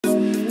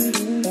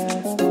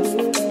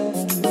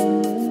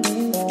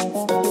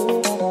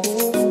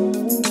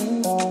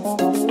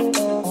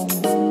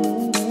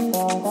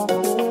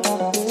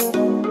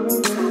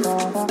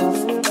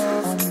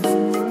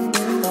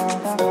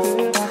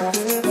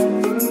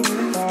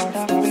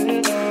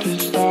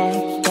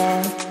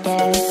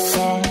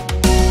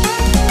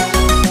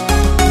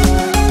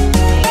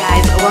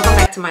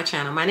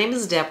channel. My name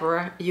is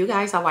Deborah. You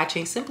guys are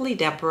watching Simply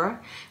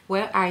Deborah,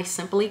 where I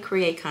simply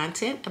create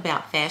content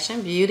about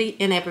fashion, beauty,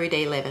 and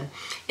everyday living.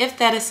 If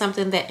that is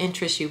something that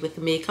interests you with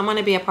me, come on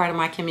and be a part of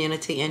my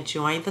community and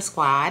join the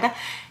squad.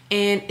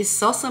 And it's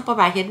so simple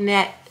by hitting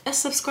that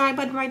subscribe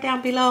button right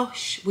down below.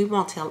 Shh, we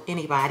won't tell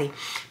anybody,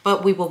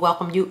 but we will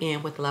welcome you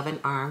in with loving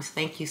arms.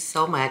 Thank you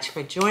so much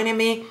for joining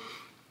me.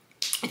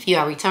 If you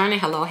are returning,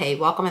 hello, hey,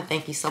 welcome, and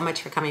thank you so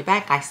much for coming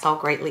back. I so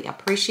greatly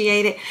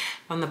appreciate it.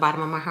 From the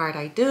bottom of my heart,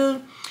 I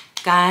do.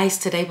 Guys,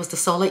 today was the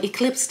solar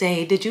eclipse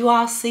day. Did you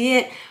all see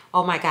it?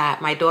 Oh my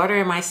God, my daughter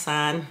and my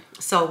son.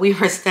 So we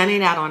were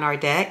standing out on our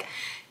deck,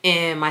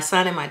 and my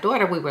son and my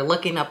daughter, we were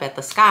looking up at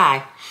the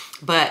sky.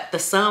 But the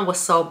sun was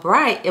so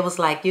bright, it was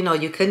like, you know,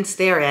 you couldn't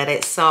stare at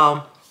it.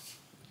 So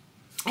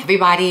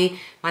everybody,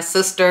 my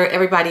sister,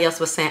 everybody else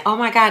was saying, oh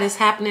my God, it's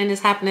happening,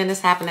 it's happening, it's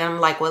happening. I'm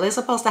like, well, it's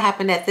supposed to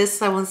happen at this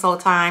so-and-so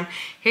time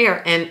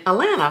here in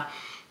Atlanta.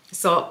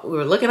 So we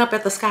were looking up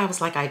at the sky. I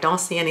was like, I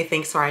don't see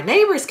anything. So our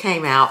neighbors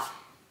came out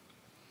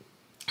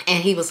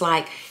and he was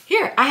like,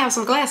 here, I have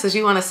some glasses.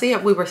 You want to see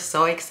it? We were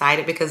so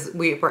excited because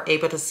we were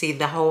able to see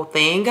the whole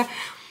thing.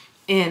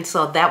 And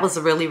so that was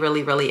really,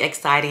 really, really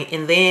exciting.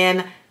 And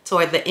then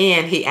toward the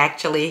end, he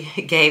actually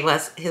gave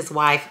us his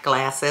wife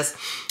glasses.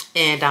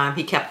 And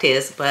he kept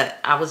his, but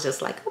I was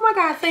just like, oh my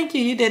God, thank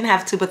you. You didn't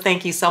have to, but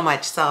thank you so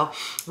much. So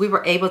we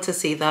were able to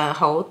see the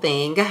whole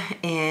thing,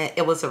 and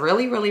it was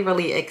really, really,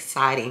 really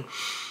exciting.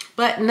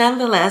 But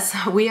nonetheless,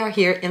 we are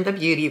here in the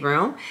beauty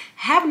room.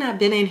 Have not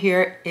been in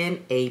here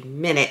in a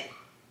minute.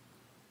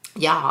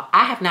 Y'all,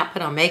 I have not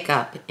put on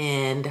makeup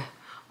in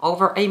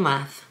over a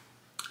month.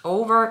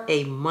 Over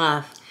a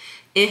month.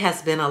 It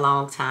has been a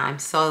long time.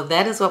 So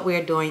that is what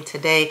we're doing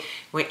today.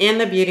 We're in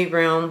the beauty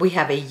room. We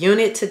have a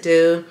unit to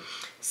do.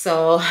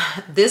 So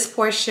this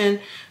portion,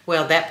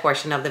 well, that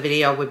portion of the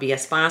video would be a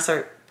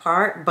sponsored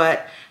part,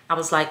 but I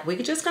was like,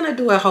 we're just gonna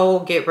do a whole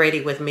get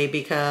ready with me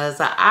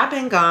because I've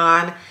been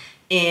gone,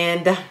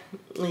 and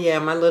yeah,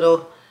 my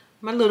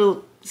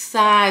little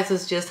size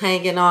is just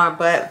hanging on,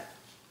 but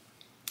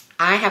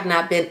I have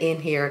not been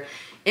in here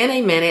in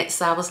a minute.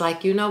 So I was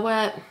like, you know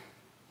what?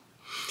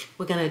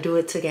 We're gonna do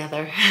it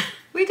together.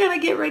 We're gonna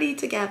get ready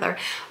together.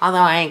 Although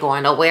I ain't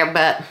going nowhere,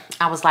 but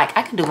I was like,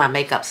 I can do my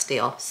makeup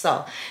still.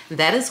 So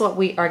that is what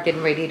we are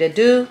getting ready to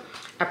do.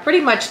 I pretty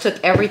much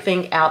took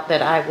everything out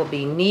that I will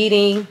be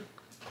needing.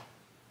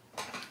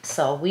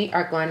 So we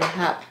are going to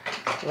hop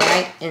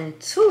right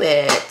into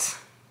it.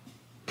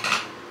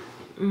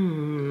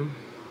 I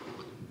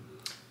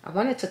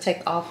wanted to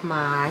take off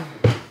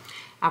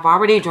I've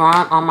already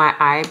drawn on my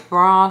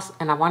eyebrows,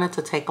 and I wanted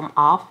to take them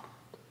off.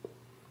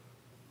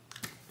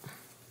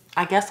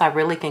 I guess I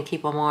really can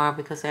keep them on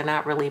because they're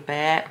not really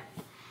bad.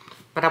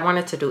 But I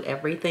wanted to do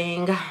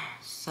everything.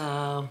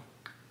 So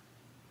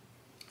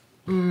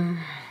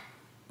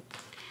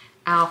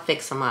I'll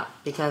fix them up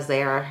because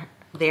they're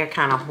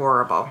kind of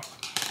horrible.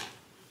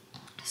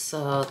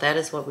 So that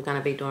is what we're going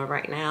to be doing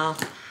right now,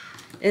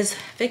 is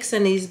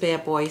fixing these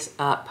bad boys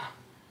up.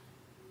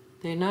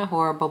 They're not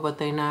horrible, but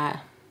they're not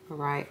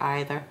right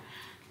either.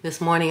 This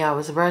morning I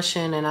was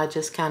rushing and I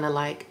just kind of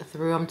like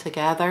threw them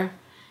together.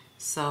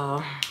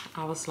 So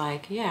I was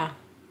like, yeah.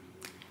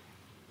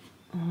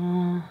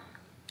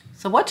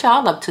 So what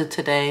y'all up to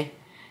today?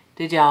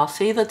 Did y'all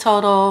see the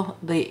total,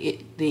 the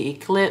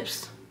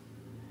eclipse?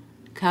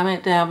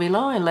 Comment down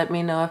below and let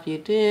me know if you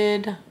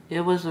did.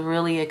 It was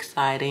really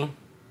exciting.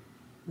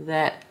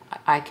 That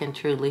I can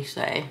truly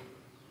say.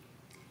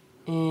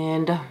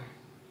 And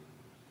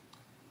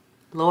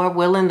Lord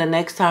willing, the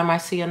next time I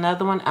see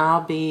another one,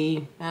 I'll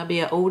be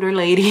an older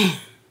lady.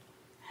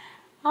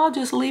 I'll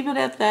just leave it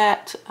at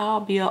that. I'll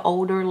be an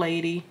older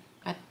lady.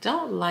 I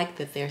don't like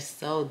that they're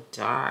so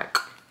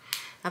dark.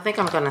 I think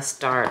I'm gonna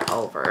start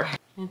over.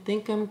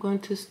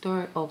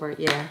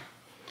 Yeah.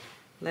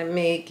 Let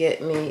me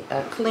get me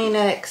a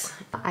Kleenex.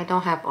 I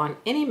don't have on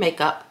any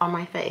makeup on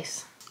my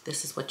face.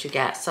 This is what you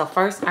got. So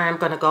first I'm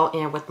gonna go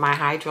in with my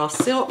Hydro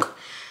Silk.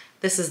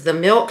 This is the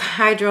Milk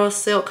Hydro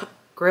Silk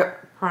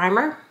Grip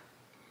Primer.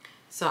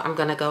 So I'm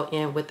gonna go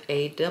in with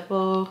a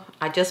double.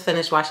 I just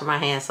finished washing my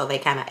hands, so they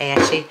kind of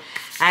ashy.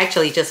 I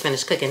actually just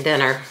finished cooking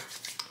dinner.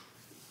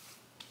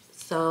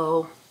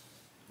 So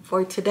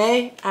for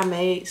today, I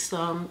made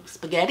some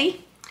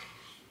spaghetti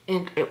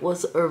and it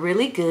was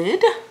really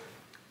good.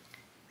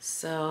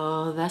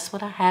 So that's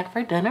what I had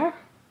for dinner.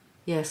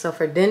 Yeah, so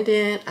for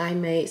dinner, I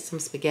made some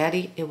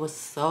spaghetti. It was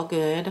so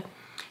good.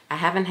 I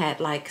haven't had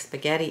like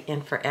spaghetti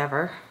in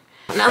forever.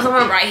 Another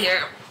one right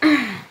here.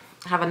 I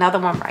have another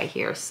one right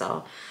here,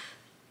 so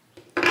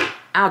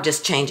I'll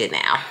just change it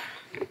now.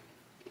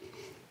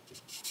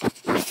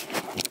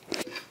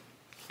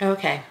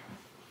 Okay,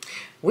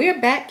 we're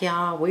back,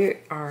 y'all. We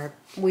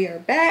are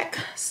back.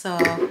 So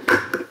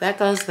that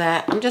goes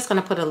that. I'm just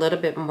gonna put a little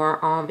bit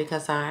more on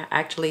because I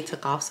actually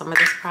took off some of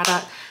this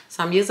product.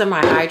 So I'm using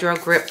my Hydro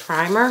Grip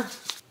Primer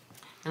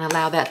and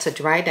allow that to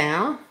dry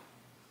down.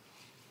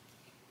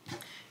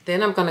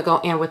 Then I'm gonna go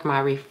in with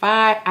my Refi.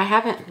 I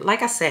haven't,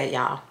 like I said,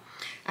 y'all,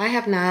 I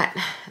have not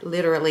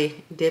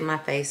literally did my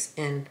face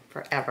in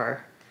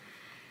forever.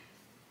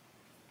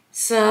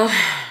 So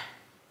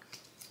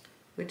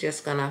we're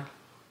just gonna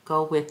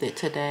go with it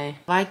today.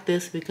 I like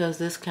this because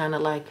this kind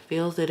of like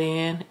fills it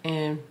in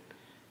and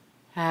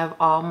have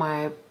all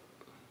my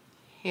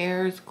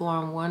hairs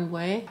going one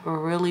way. I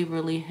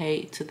really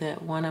hate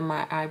that one of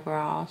my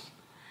eyebrows.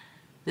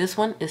 This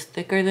one is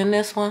thicker than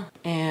this one,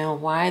 and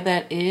why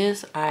that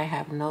is, I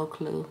have no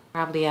clue.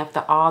 Probably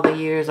after all the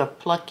years of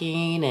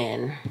plucking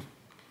and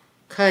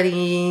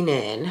cutting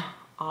and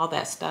all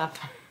that stuff.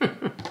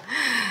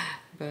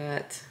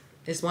 But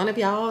is one of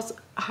y'all's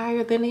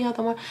higher than the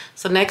other one?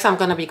 So next I'm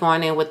going to be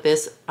going in with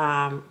this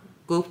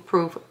goof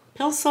proof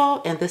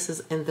pencil, and this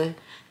is in the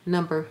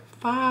number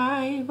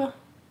 5.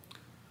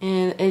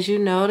 And as you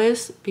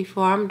notice,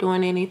 before I'm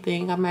doing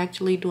anything, I'm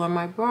actually doing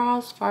my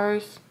brows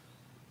first.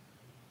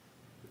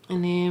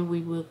 And then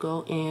we will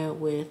go in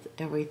with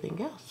everything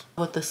else.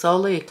 With the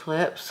solar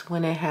eclipse,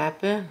 when it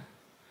happened,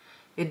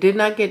 it did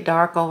not get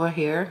dark over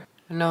here.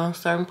 I know in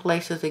certain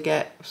places it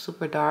got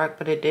super dark,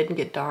 but it didn't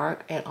get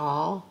dark at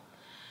all.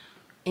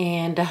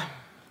 And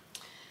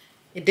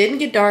it didn't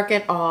get dark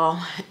at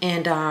all.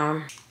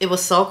 And it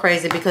was so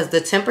crazy because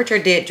the temperature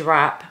did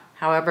drop.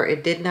 However,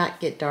 it did not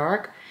get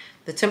dark.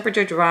 The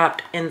temperature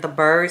dropped and the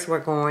birds were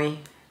going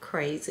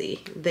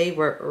crazy. They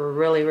were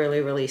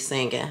really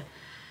singing.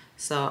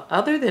 So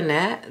other than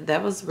that,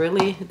 that was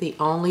really the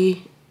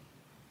only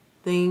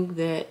thing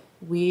that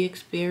we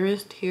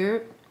experienced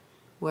here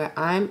where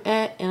I'm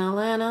at in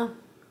Atlanta.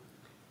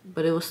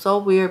 But it was so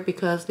weird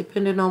because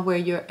depending on where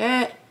you're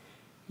at,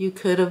 you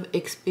could have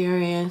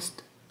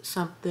experienced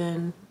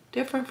something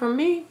different from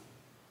me.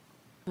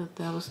 But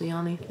that was the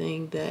only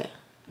thing that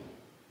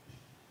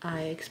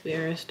I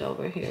experienced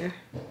over here.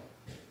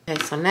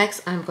 Okay, so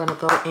next I'm gonna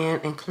go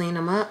in and clean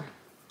them up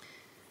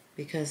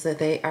because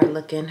they are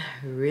looking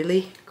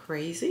really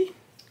crazy.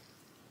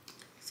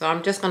 So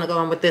I'm just gonna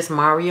go in with this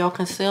Mario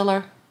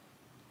concealer,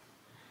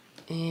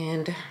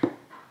 and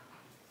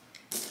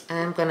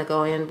I'm gonna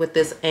go in with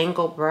this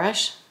angle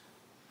brush.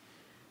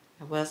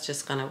 I was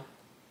just gonna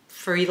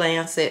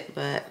freelance it,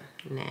 but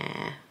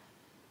nah.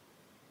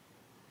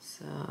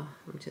 So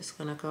I'm just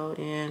gonna go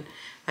in.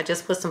 I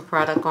just put some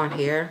product on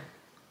here,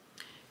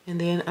 and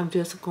then I'm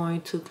just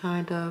going to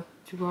kind of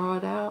draw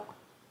it out.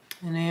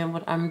 And then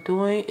what I'm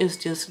doing is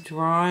just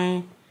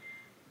drawing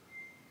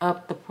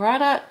up the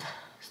product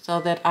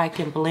so that I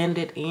can blend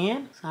it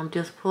in. So I'm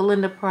just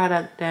pulling the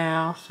product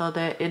down so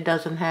that it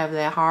doesn't have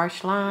that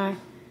harsh line.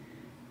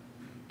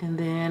 And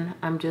then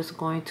I'm just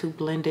going to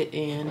blend it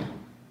in.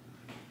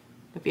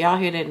 If y'all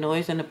hear that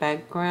noise in the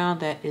background,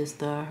 that is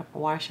the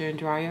washer and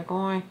dryer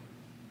going.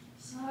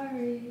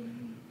 Sorry.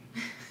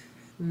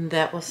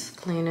 That was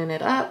cleaning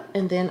it up.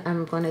 And then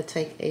I'm going to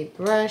take a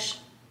brush,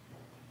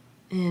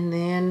 and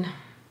then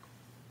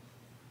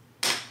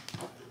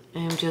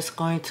I'm just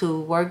going to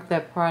work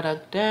that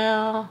product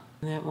down.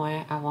 That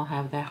way I won't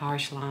have that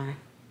harsh line.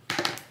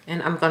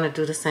 And I'm going to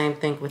do the same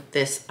thing with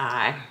this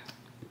eye.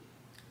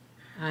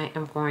 I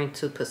am going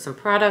to put some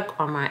product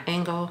on my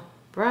angle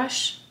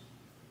brush,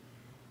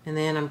 and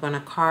then I'm going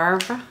to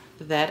carve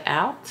that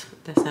out.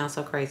 That sounds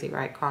so crazy,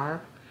 right?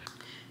 Carve.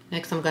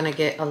 Next I'm going to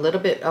get a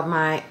little bit of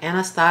my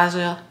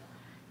Anastasia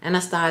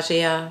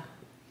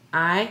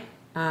eye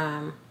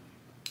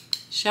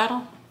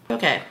shadow.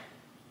 Okay,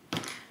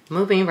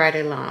 moving right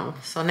along.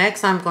 So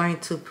next I'm going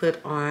to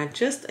put on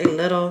just a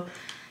little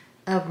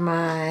of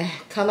my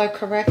color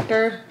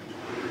corrector,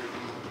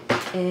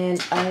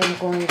 and I am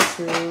going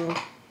to,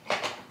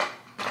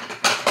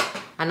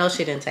 I know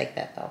she didn't take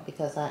that though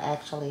because I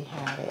actually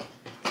had it.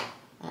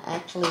 I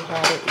actually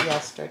had it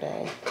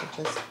yesterday. I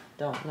just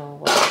don't know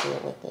what to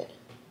do with it.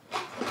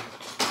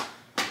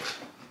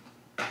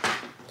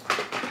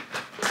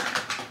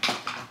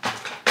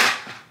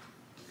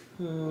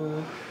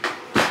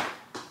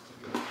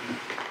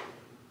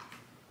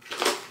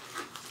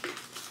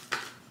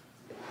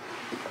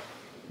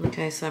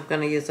 Okay, so I'm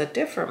going to use a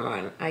different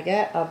one. I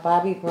got a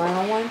Bobbi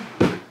Brown one,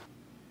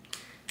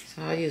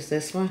 so I'll use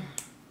this one.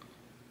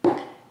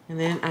 And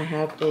then I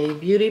have a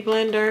beauty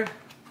blender.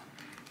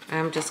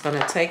 I'm just going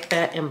to take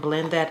that and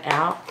blend that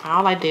out.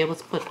 All I did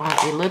was put on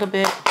a little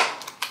bit.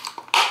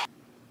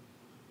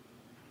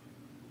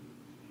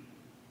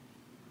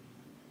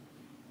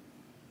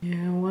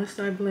 And once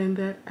I blend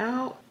that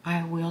out,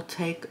 I will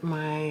take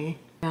my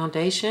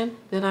foundation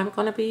that I'm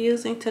going to be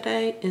using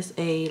today. Is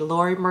a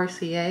Laura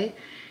Mercier,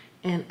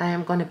 and I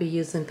am going to be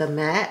using the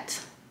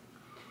matte.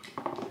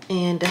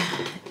 And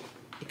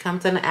it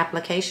comes in an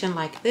application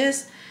like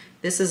this.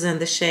 This is in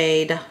the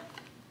shade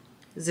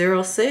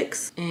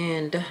 06,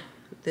 and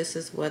this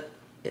is what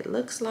it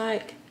looks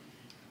like.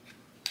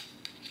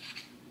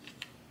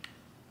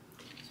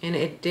 And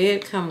it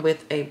did come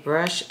with a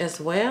brush as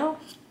well,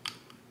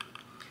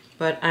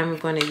 but I'm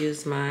going to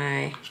use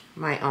my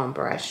own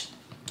brush.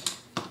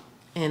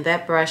 And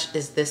that brush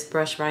is this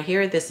brush right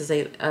here. This is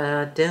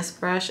a dense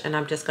brush, and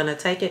I'm just going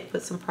to take it,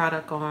 put some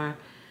product on,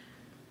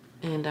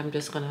 and I'm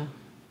just going to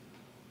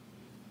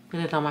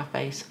put it on my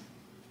face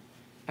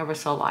ever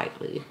so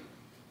lightly.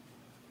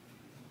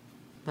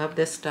 Love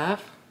this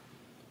stuff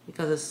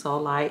because it's so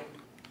light.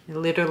 It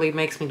literally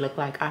makes me look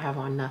like I have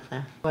on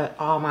nothing. But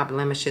all my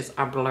blemishes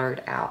are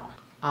blurred out.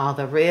 All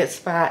the red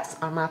spots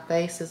on my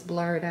face is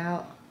blurred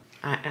out.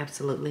 I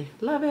absolutely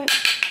love it.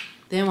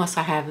 Then once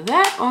I have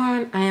that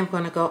on, I am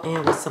going to go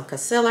in with some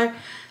concealer.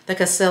 The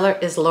concealer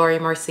is Laura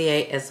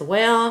Mercier as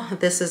well.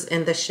 This is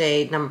in the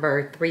shade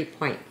number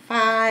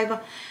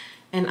 3.5.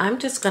 And I'm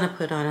just going to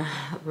put on a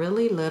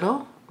really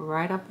little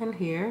right up in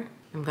here.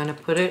 I'm going to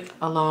put it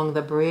along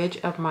the bridge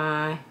of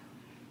my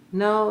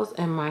nose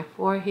and my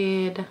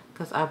forehead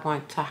because I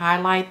want to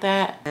highlight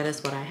that. That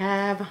is what I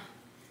have.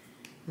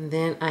 And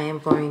then I am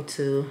going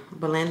to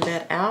blend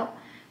that out.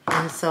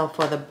 And so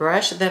for the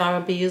brush that I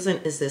will be using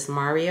is this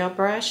Mario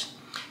brush.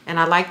 And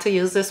I like to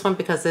use this one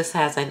because this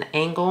has an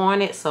angle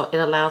on it. So it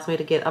allows me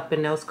to get up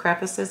in those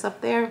crevices up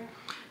there.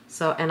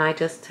 So, and I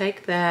just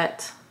take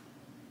that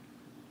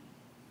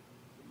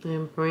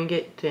and bring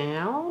it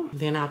down.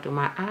 Then I'll do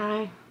my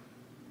eye.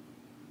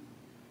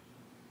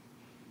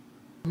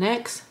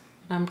 Next,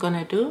 what I'm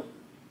gonna do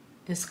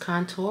is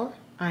contour.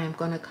 I am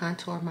gonna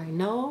contour my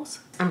nose.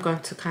 I'm going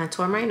to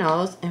contour my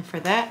nose, and for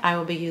that, I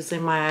will be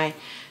using my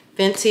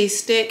Fenty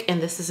stick,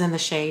 and this is in the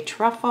shade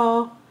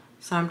Truffle.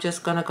 So I'm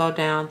just gonna go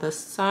down the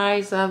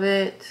sides of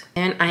it.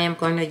 And I am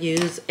gonna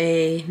use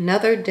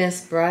another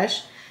dense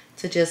brush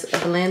to just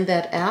blend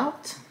that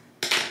out.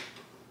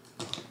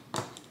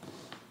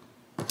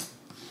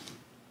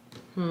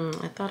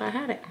 I thought I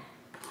had it.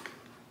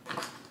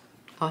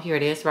 Oh, here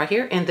it is right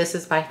here. And this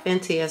is by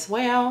Fenty as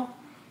well.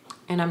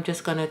 And I'm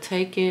just gonna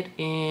take it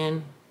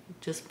and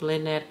just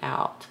blend that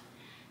out.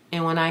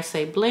 And when I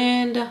say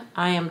blend,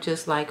 I am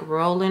just like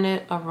rolling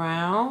it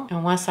around.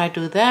 And once I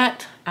do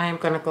that, I am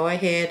gonna go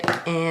ahead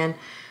and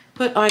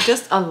put on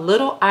just a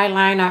little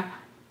eyeliner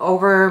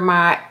over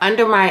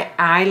under my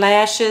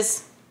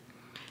eyelashes.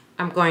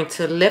 I'm going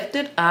to lift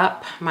it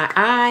up my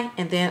eye,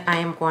 and then I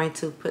am going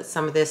to put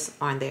some of this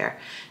on there.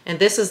 And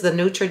this is the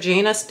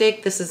Neutrogena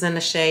stick. This is in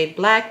the shade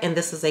black, and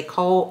this is a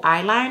cold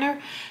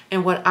eyeliner.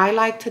 And what I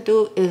like to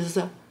do is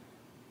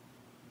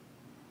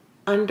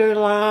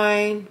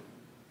underline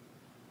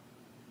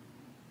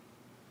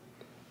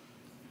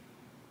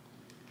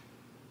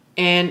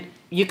and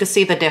you can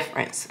see the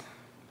difference.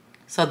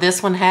 So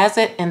this one has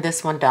it and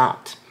this one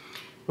don't.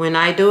 When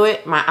I do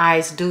it, my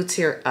eyes do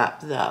tear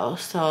up though.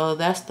 So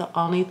that's the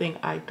only thing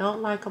I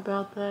don't like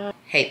about that.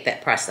 Hate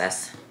that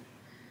process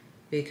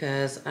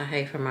because I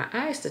hate for my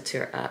eyes to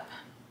tear up.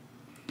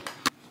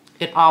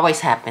 It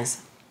always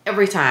happens.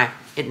 Every time.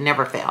 It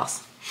never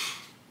fails.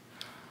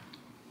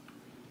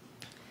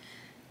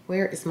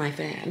 Where is my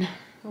fan?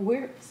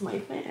 Where is my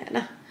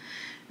fan?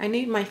 I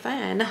need my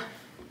fan.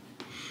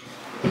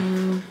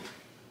 I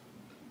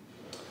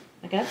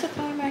got to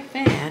find my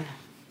fan.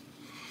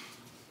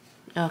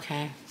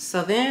 Okay,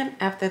 so then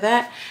after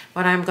that,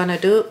 what I'm gonna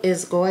do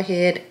is go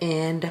ahead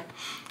and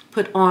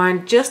put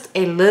on just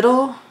a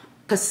little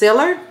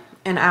concealer,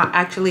 and I'll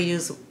actually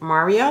use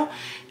Mario,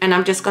 and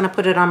I'm just gonna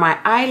put it on my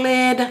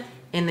eyelid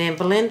and then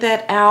blend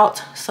that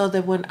out so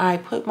that when I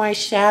put my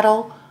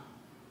shadow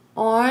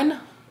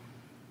on,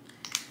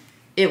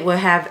 it will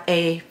have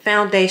a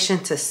foundation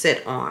to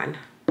sit on.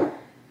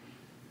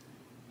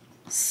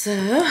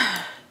 So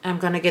I'm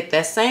gonna get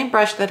that same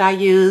brush that I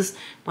used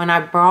when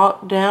I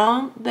brought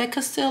down that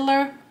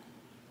concealer.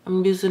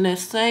 I'm using that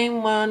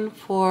same one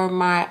for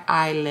my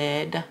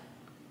eyelid.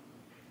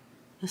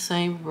 The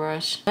same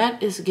brush.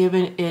 That is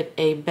giving it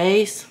a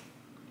base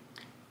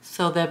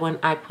so that when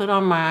I put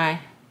on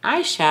my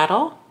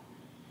eyeshadow,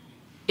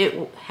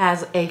 it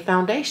has a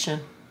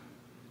foundation.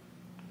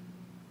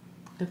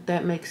 If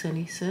that makes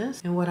any sense.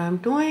 And what I'm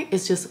doing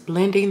is just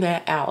blending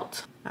that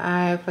out.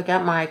 I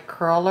forgot my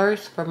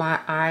curlers for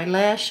my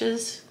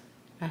eyelashes.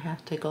 I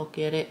have to go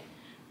get it.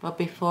 But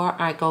before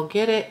I go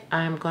get it,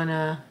 I'm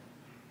gonna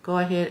go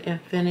ahead and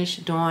finish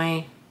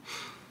doing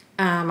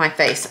my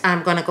face.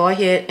 I'm gonna go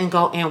ahead and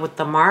go in with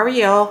the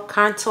Mario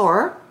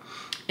contour.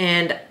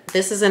 And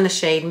this is in the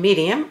shade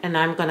medium. And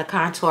I'm gonna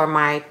contour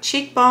my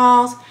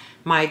cheekbones,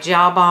 my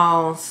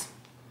jawbones,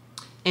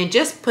 and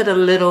just put a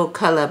little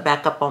color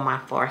back up on my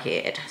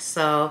forehead.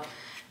 So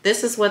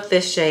this is what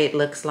this shade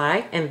looks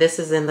like, and this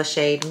is in the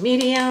shade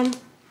medium.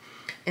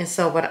 And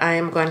so what I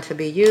am going to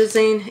be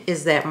using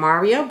is that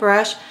Mario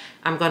brush.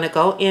 I'm going to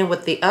go in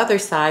with the other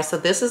side. So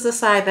this is the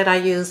side that I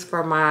use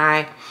for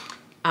my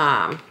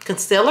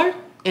concealer,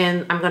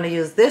 and I'm going to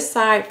use this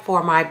side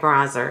for my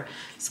bronzer.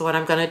 So what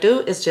I'm going to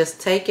do is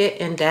just take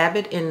it and dab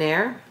it in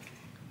there.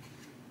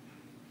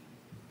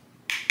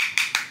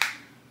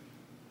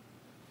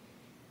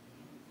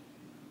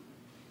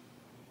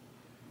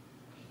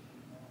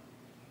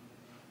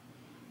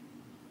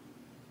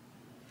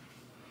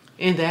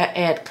 And that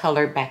add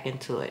color back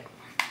into it.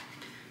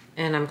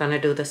 And I'm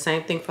gonna do the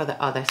same thing for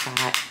the other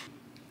side.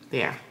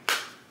 There.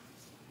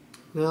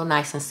 Real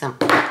nice and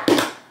simple.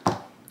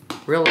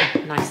 Real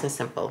nice and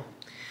simple.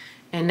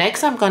 And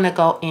next I'm gonna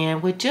go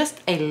in with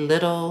just a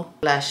little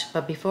blush.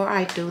 But before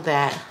I do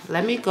that,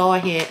 let me go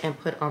ahead and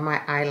put on my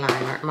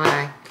eyeliner,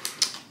 my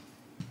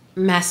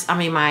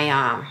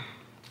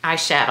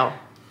eyeshadow.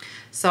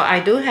 So I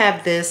do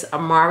have this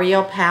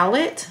Mario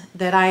palette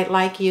that I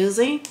like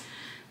using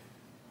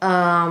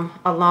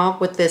along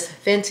with this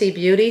Fenty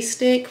Beauty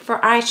stick for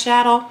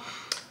eyeshadow.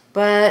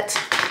 But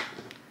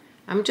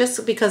I'm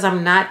just, because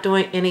I'm not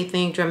doing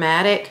anything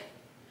dramatic,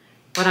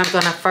 what I'm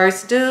gonna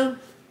first do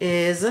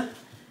is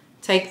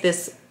take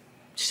this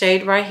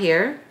shade right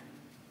here,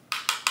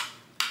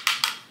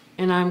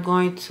 and I'm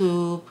going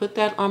to put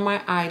that on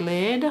my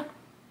eyelid.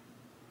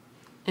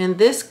 And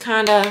this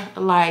kind of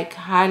like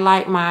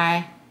highlight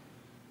my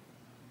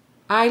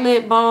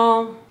eyelid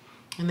bone.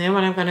 And then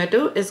what I'm gonna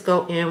do is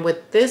go in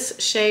with this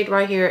shade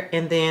right here,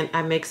 and then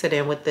I mix it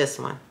in with this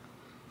one.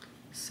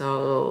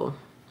 So,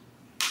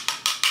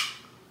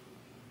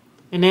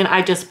 and then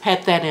I just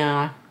pat that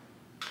in.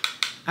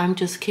 I'm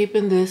just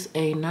keeping this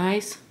a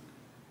nice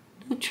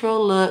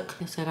neutral look.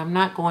 I said I'm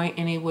not going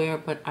anywhere,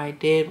 but I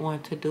did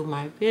want to do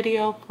my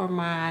video for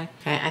my,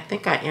 okay, I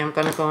think I am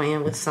gonna go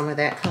in with some of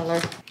that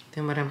color.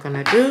 Then what I'm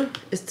gonna do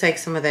is take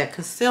some of that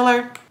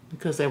concealer,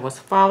 because there was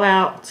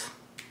fallout,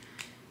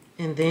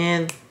 and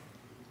then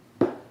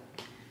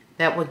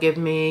that will give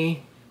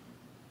me,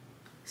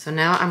 so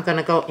now I'm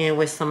gonna go in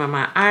with some of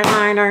my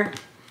eyeliner.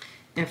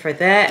 And for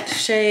that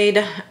shade,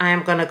 I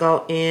am gonna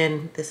go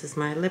in, this is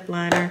my lip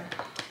liner.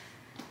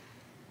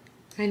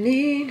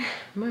 I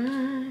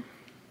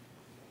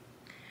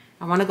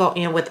wanna go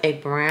in with a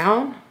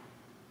brown.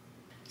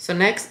 So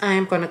next I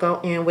am gonna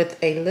go in with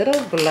a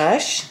little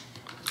blush.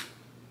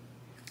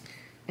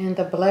 And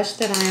the blush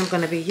that I am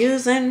gonna be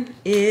using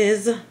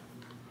is,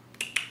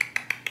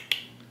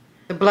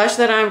 the blush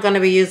that I'm gonna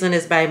be using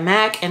is by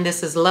MAC, and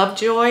this is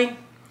Lovejoy.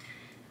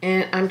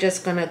 And I'm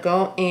just gonna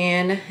go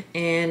in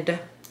and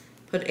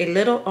put a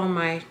little on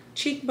my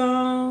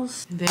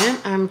cheekbones. Then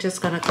I'm just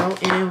gonna go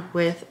in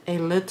with a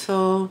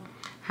little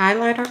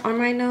highlighter on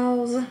my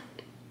nose.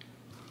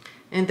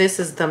 And this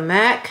is the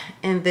MAC,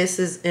 and this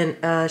is in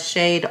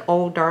shade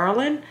Old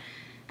Darling.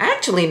 I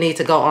actually need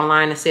to go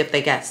online and see if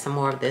they got some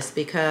more of this,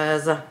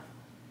 because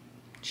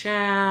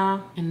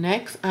ciao. And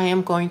next I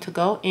am going to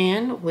go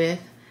in with,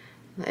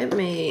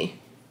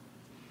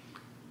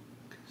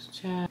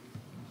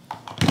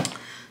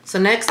 so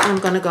next I'm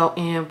gonna go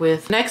in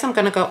with,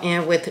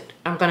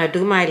 I'm gonna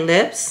do my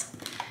lips.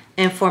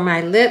 And for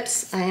my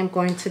lips, I am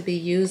going to be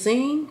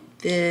using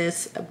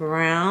this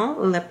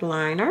brown lip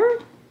liner.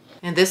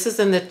 And this is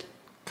in the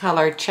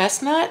color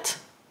Chestnut.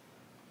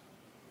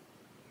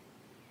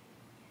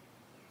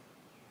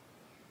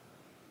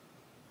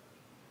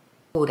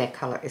 Oh, that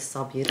color is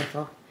so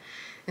beautiful.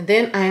 And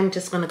then I am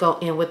just gonna go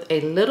in with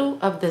a little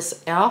of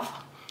this 𝐷,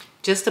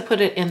 just to put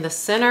it in the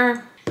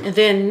center. And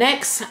then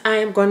next I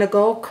am gonna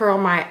go curl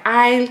my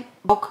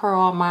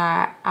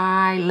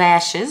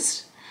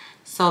eyelashes.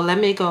 So let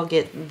me go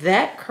get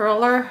that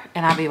curler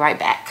and I'll be right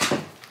back.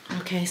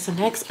 Okay, so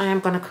next I am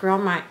gonna curl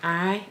my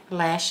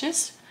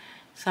eyelashes.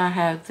 So I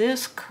have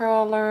this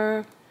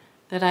curler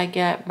that I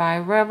got by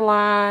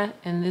Revlon,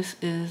 and this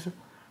is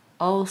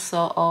Oh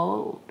So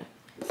Old.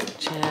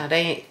 Yeah,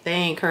 they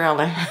ain't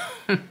curling.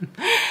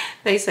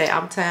 They say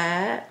I'm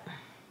tired.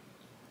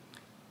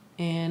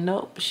 And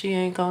nope, she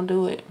ain't gonna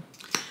do it.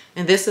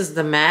 And this is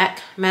the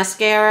MAC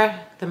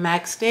mascara, the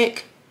MAC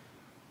stick.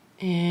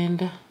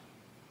 And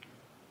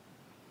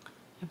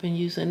I've been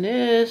using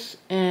this,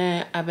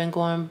 and I've been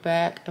going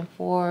back and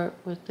forth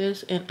with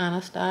this in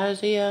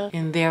Anastasia.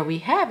 And there we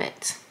have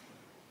it.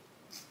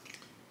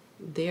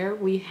 There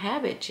we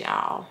have it,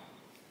 y'all.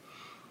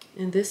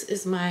 And this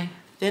is my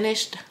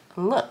finished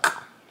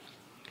look.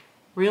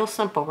 Real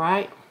simple,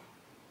 right?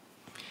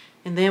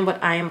 And then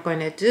what I am going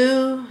to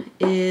do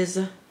is,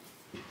 I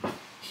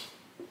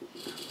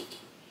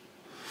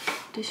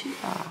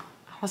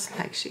was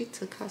like, she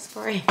took her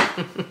spray.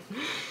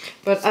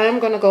 But I'm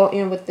going to go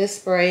in with this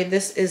spray.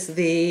 This is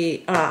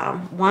the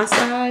One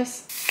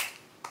Size.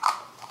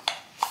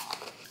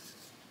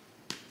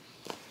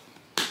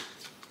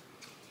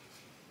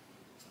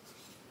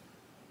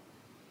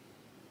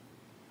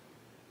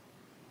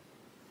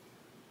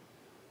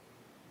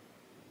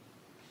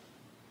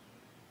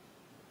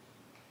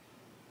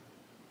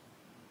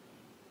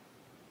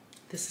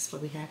 This is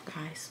what we have,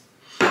 guys.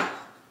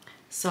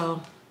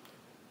 So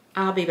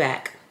I'll be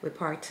back with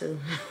part 2.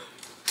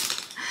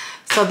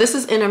 So this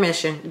is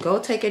intermission. Go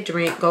take a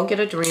drink, go get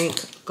a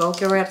drink, go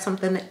grab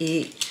something to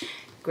eat,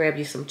 grab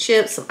you some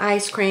chips, some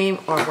ice cream,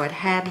 or what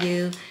have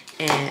you,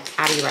 and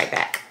I'll be right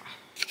back.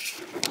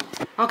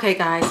 Okay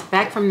guys,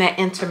 back from that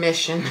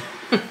intermission.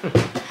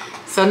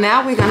 So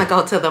now we're gonna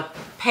go to the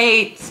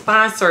paid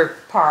sponsor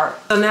part.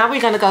 Of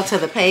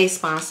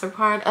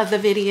the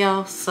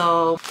video.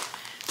 So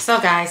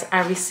guys,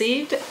 I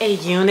received a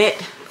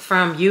unit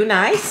from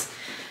UNICE.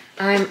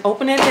 I'm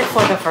opening it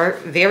for the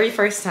very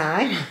first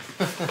time.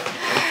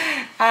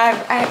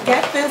 I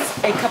got this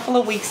a couple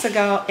of weeks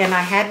ago, and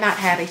I had not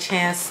had a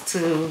chance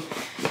to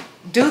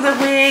do the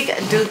wig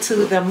due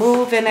to the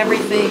move and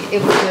everything.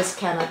 It was just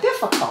kind of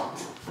difficult.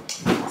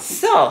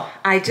 So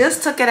I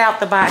just took it out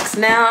the box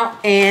now,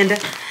 and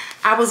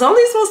I was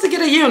only supposed to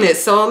get a unit.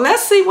 So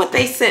let's see what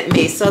they sent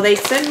me. So they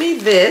sent me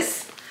this.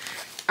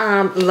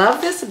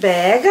 Love this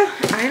bag.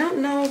 I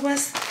don't know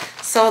what's...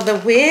 So the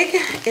wig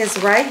is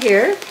right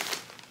here.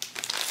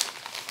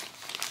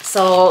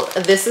 So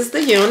this is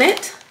the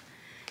unit.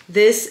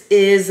 This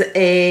is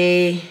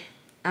a...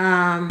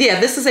 yeah,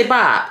 this is a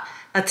bob.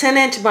 A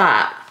 10-inch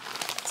bob.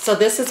 So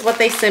this is what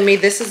they sent me.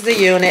 This is the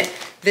unit.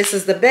 This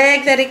is the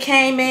bag that it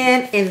came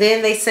in. And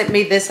then they sent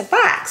me this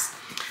box.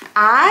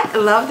 I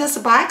love this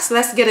box.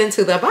 Let's get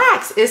into the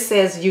box. It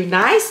says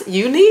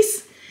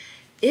UNICE.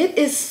 It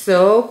is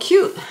so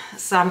cute.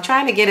 So I'm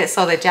trying to get it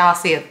so that y'all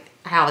see it,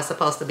 how it's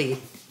supposed to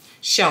be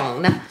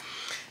shown.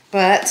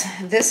 But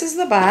this is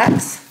the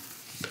box.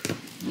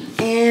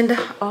 And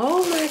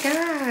oh my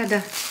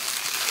God.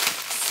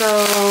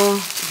 So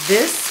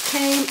this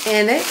came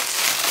in it.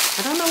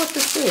 I don't know what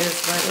this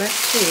is, but let's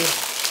see.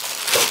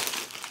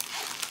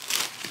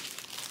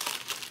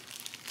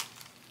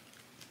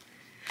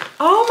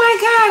 Oh my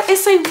God,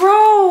 it's a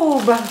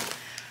robe.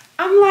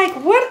 I'm like,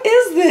 what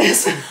is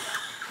this?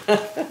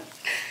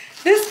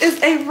 This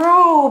is a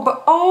robe.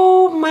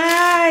 Oh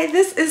my,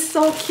 this is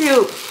so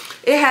cute.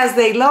 It has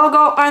the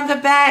logo on the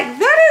back.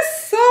 That is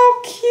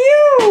so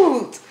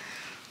cute.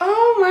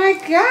 Oh my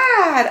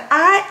God,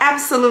 I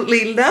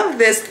absolutely love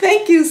this.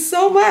 Thank you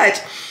so much.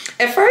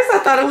 At first I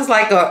thought it was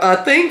like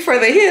a thing for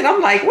the head. I'm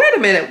like, wait a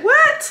minute,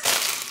 what?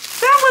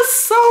 That was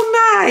so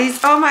nice.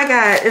 Oh my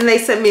God, and they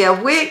sent me a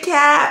wig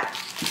cap.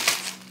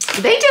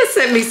 They just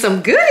sent me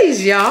some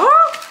goodies, y'all.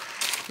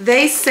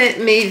 They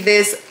sent me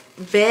this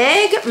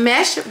bag,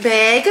 mesh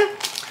bag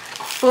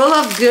full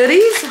of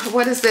goodies.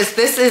 What is this?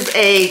 This is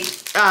a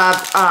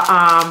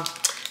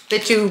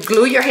that you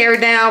glue your hair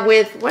down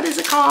with. What is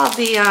it called?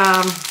 The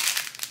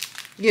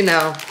you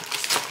know.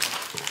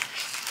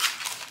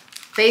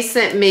 They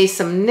sent me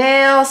some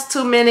nails,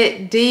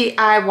 2-minute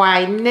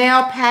DIY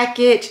nail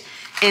package,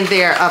 and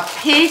they're a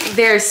pink.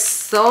 They're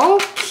so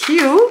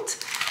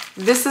cute.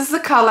 This is the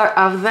color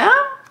of them.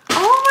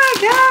 Oh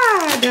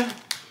my God.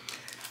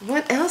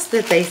 What else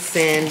did they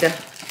send?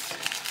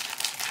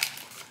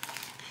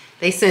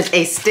 They sent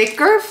a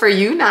sticker for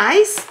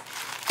UNICE,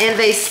 and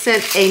they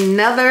sent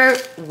another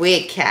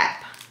wig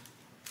cap.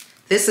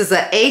 This is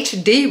a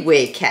HD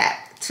wig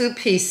cap, 2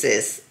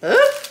 pieces.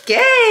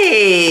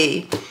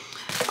 Okay.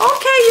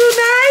 Okay,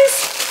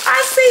 UNICE.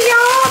 I see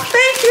y'all.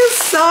 Thank you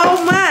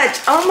so much.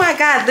 Oh my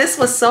God, this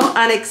was so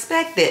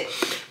unexpected.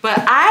 But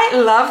I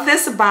love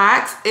this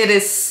box. It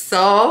is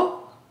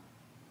so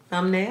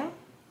thumbnail.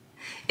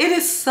 It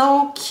is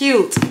so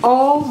cute.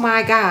 Oh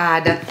my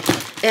God.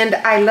 And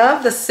I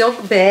love the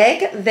silk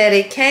bag that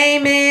it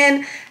came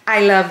in.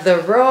 I love the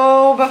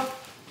robe.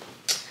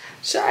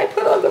 Should I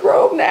put on the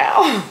robe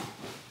now?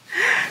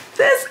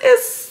 This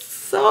is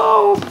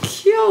so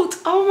cute.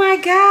 Oh my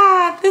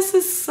God. This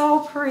is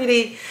so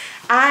pretty.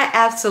 I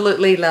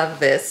absolutely love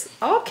this.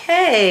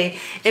 Okay.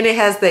 And it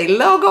has the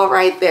logo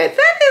right there.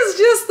 That is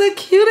just the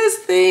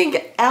cutest thing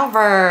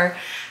ever.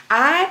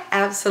 I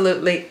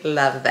absolutely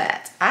love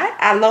that.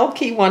 I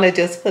low-key want to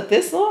just put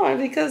this on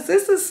because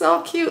this is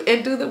so cute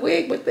and do the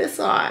wig with this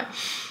on.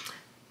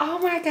 Oh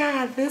my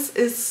God, this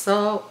is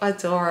so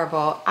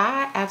adorable.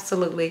 I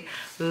absolutely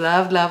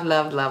love, love,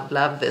 love, love,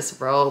 love this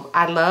robe.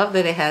 I love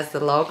that it has the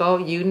logo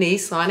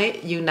UNICE on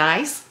it,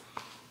 UNICE.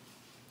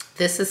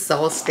 This is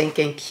so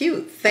stinking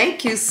cute.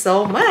 Thank you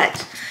so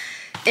much.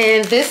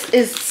 And this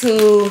is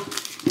to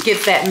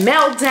get that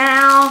melt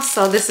down.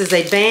 So this is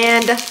a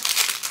band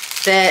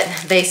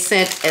that they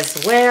sent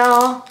as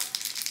well.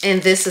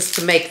 And this is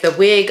to make the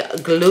wig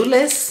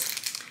glueless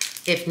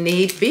if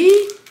need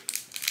be.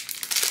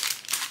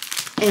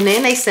 And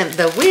then they sent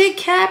the wig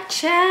cap,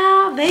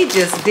 child. They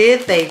just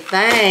did their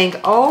thing.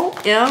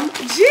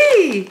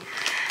 OMG.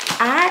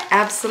 I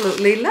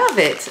absolutely love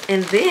it.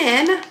 And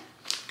then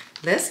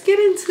let's get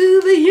into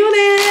the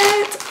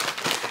unit.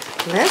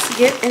 Let's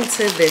get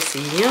into this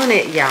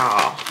unit,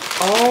 y'all.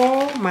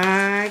 Oh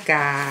my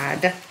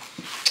God.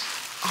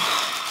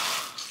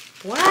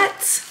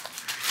 What?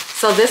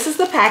 So this is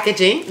the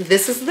packaging.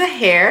 This is the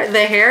hair.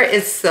 The hair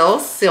is so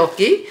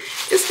silky.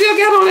 It still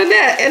got on the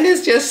net and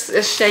it's just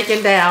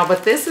shaking down.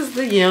 But this is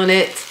the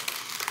unit.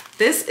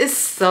 This is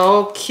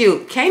so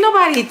cute. Can't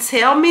nobody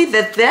tell me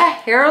that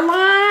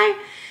hairline.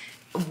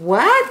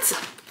 What?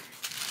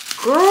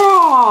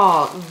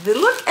 Girl,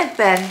 look at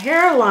that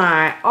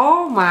hairline.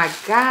 Oh my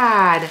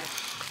God.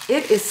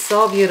 It is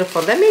so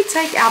beautiful. Let me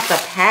take out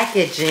the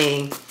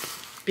packaging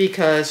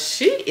because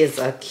she is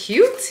a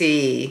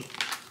cutie.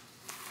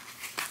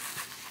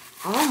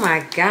 Oh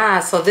my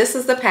God. So this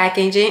is the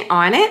packaging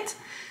on it.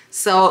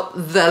 So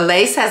the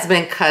lace has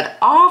been cut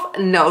off.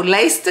 No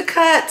lace to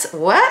cut.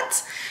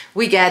 What?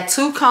 We got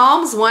 2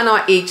 combs, 1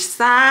 on each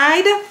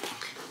side.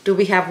 Do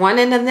we have one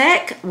in the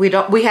neck? We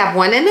don't. We have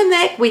one in the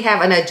neck. We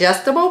have an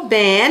adjustable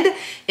band,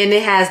 and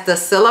it has the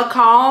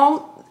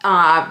silicone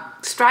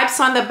stripes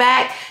on the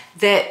back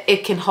that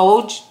it can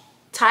hold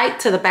tight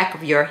to the back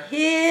of your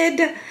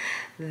head.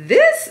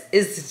 This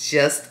is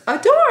just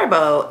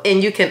adorable,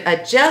 and you can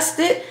adjust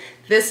it.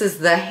 This is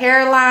the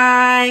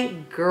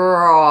hairline.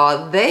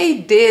 Girl, they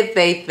did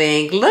their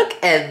thing. Look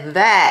at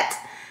that.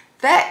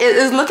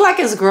 it looks like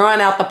it's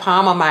growing out the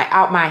palm of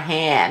my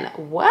hand.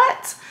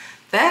 What?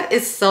 That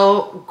is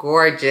so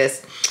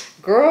gorgeous.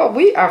 Girl,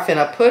 we are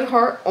finna put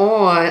her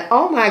on.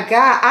 Oh my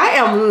God, I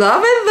am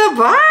loving the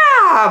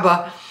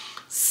bob.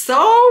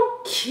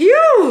 So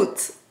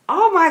cute.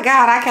 Oh my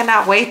God, I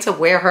cannot wait to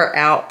wear her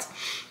out.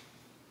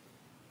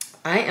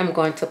 I am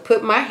going to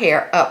put my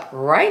hair up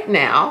right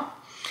now.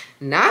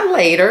 Not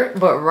later,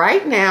 but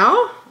right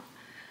now.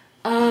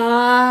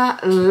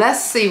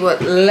 Let's see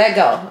what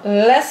Lego.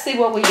 Let's see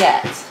what we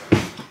got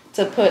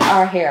to put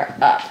our hair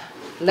up.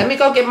 Let me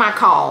go get my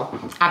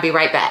comb. I'll be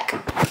right back.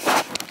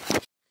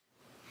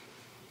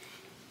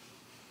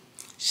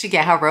 She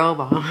got her robe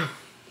on.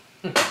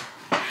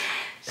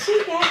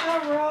 She got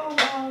her robe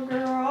on,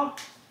 girl.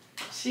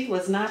 She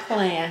was not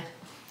playing.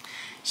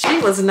 She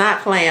was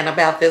not playing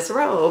about this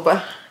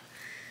robe.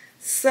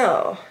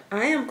 So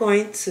I am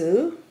going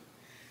to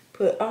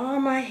put all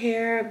my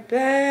hair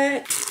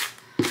back.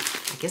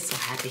 I get so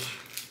happy.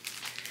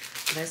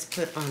 Let's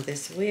put on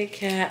this wig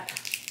cap.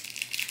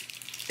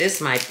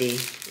 This might be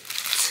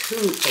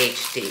too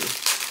HD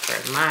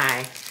for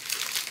my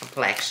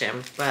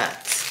complexion,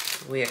 but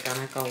we're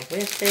gonna go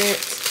with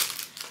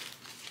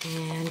it.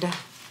 And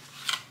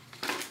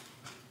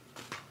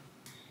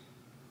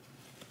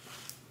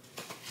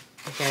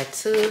I got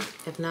two.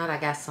 If not, I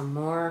got some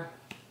more.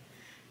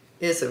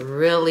 It's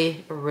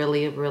really,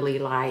 really, really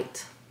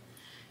light.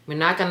 We're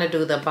not gonna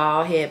do the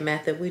bald head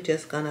method. We're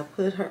just gonna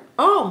put her,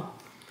 oh,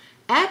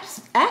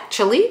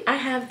 actually, I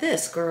have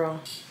this,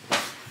 girl.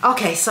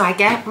 Okay, so I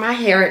got my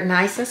hair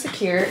nice and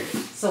secured.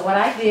 So what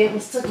I did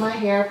was took my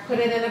hair, put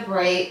it in a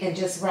braid, and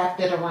just wrapped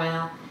it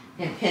around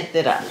and pinned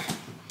it up.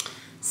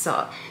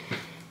 So,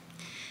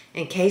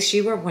 in case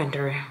you were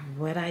wondering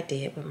what I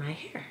did with my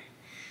hair,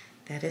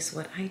 that is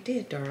what I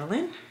did,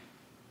 darling.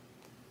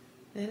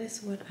 That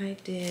is what I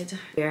did.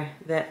 There,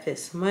 that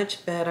fits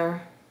much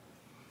better.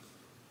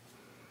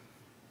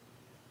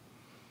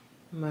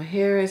 My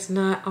hair is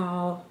not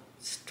all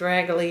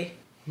straggly.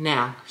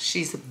 Now,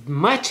 she's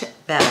much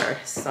better.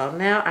 So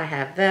now I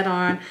have that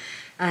on.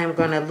 I am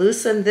gonna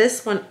loosen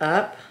this one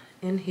up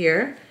in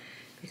here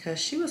because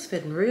she was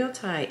fitting real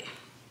tight.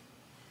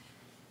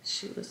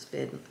 She was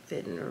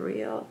fitting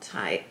real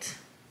tight.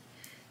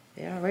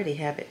 They already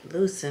have it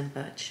loosened,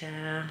 but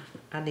child,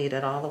 I need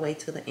it all the way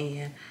to the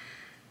end.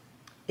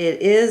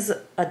 It is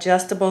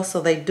adjustable, so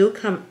they do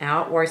come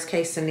out, worst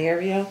case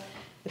scenario,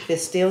 if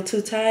it's still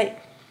too tight.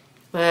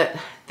 But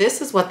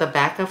this is what the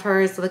back of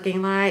her is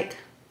looking like.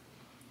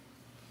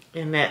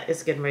 And that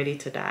is getting ready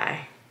to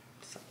die.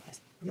 So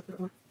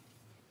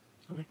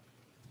okay.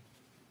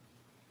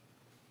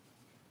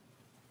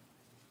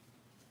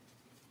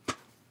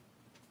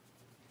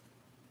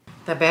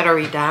 The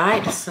battery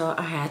died, so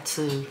I had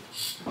to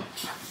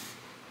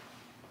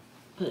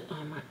put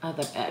on my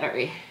other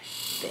battery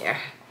there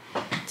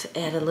to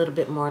add a little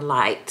bit more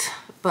light.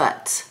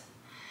 But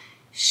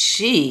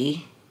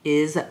she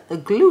is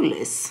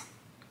glueless.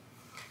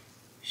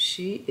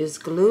 She is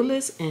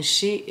glueless and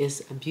she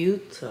is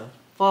beautiful.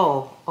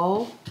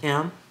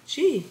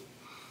 OMG.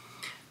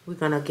 We're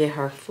gonna get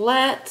her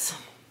flat.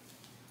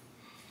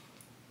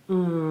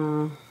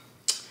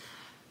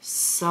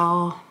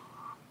 So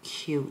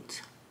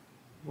cute.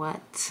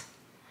 What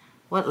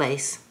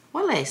lace?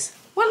 What lace?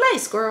 What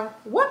lace, girl?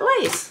 What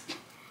lace?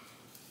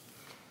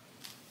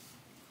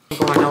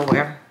 Going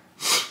nowhere.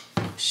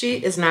 She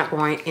is not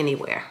going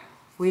anywhere.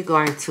 We're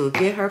going to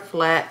get her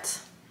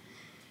flat,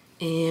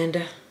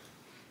 and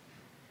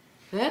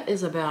that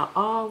is about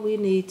all we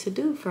need to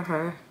do for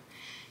her.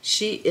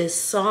 She is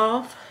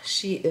soft.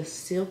 She is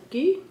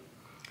silky.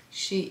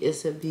 She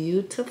is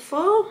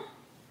beautiful.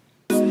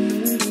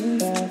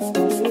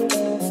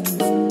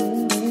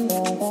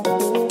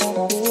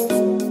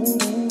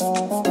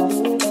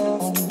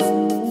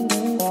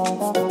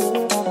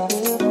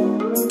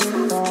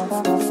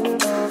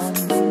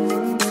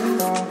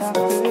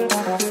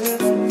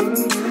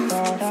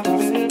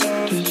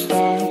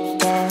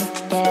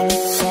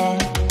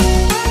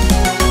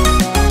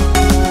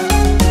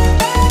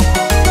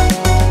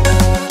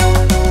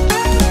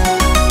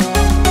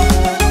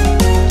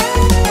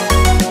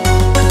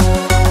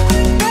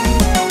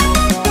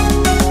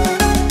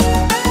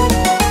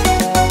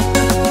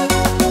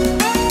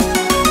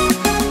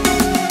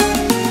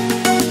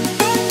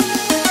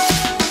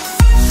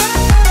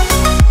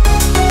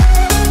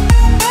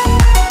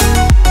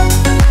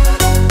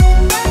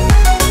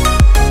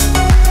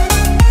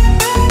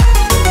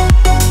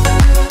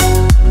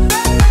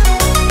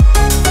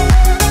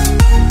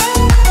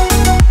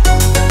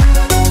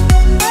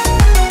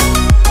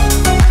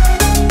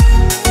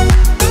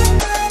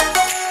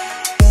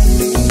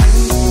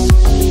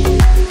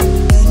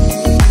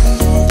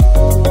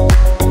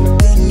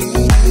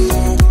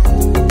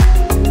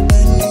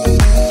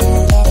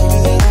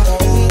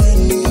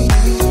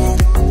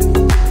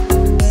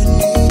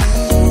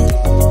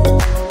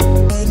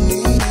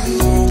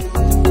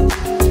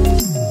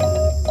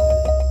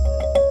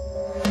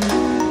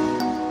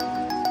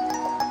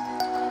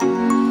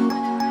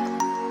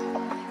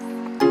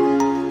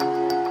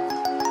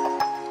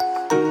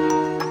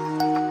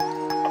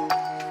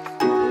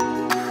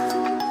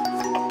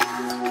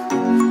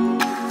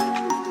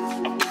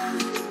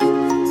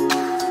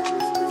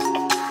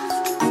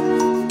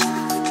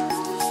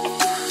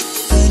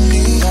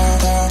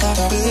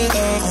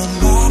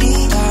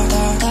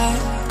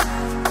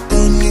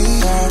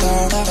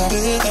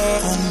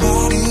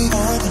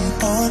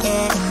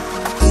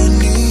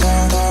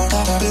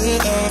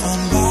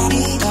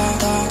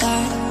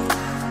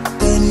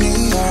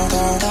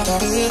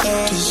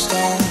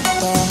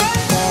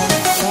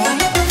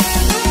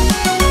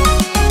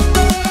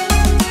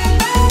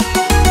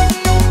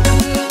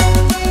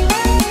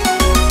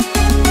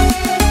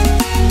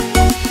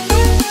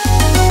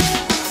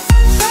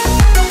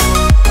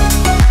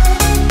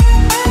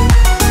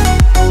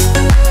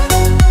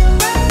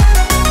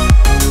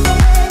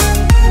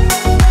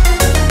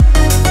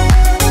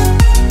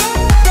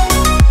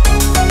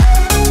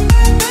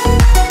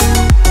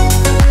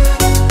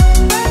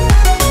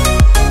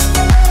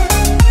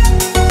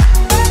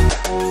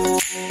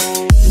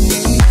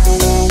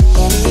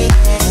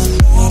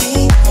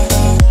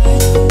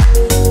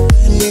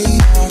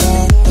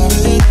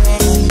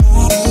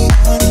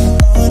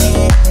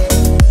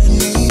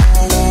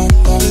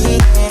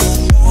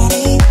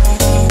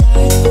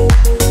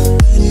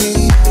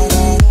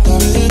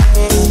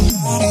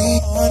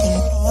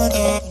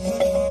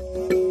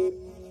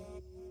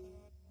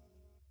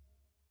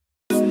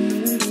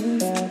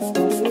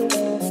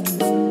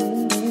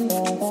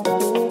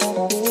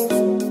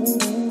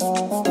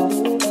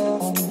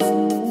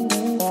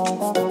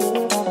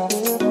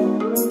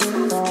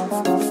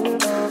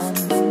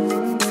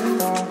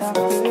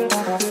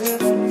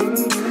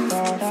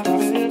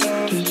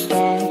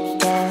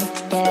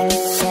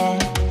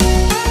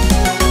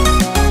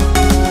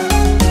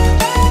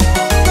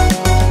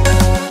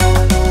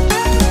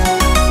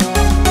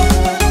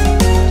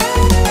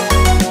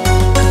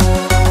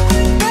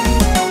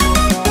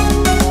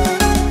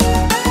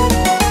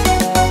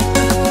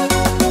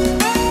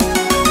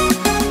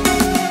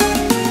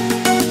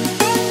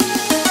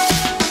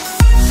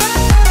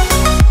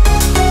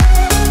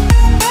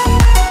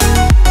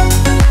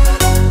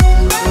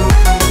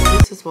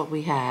 what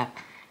we have.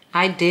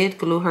 I did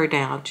glue her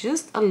down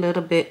just a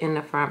little bit in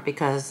the front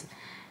because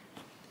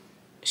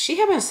she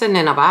had been sitting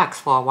in a box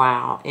for a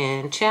while.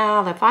 And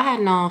child, if I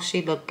had known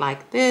she looked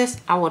like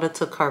this, I would have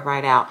took her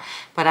right out.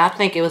 But I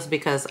think it was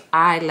because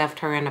I left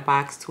her in the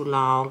box too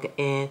long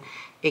and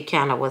it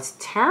kind of was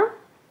turned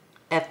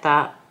at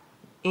the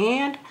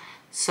end.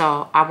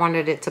 So I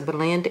wanted it to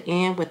blend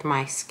in with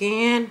my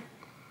skin.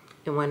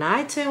 And when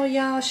I tell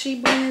y'all she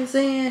blends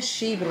in,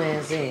 she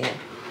blends in.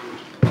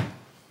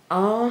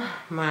 Oh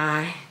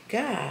my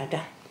God.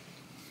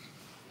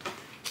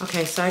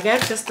 Okay, so I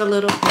got just a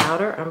little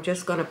powder. I'm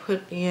just gonna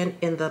put in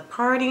the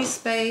parting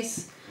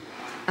space.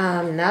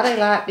 Not a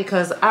lot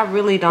because I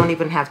really don't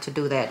even have to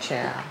do that,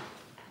 child.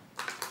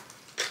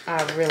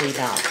 I really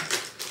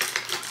don't.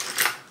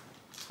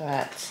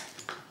 But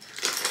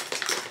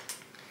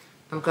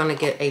I'm gonna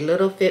get a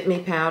little Fit Me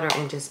powder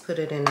and just put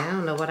it in there. I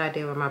don't know what I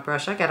did with my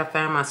brush. I gotta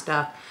find my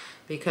stuff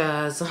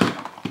because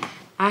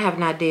I have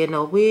not did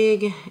no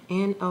wig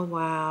in a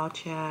while,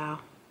 child.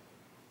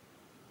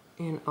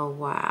 In a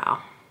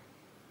while.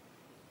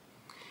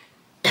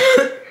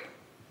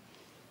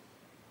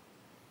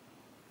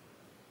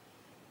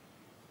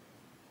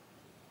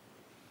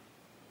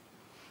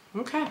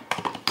 Okay,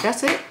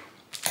 that's it.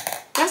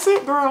 That's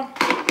it, girl.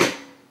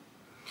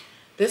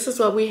 This is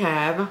what we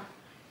have.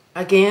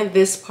 Again,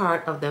 this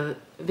part of the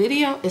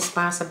video is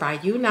sponsored by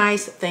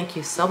UNICE. Thank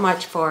you so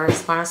much for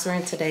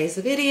sponsoring today's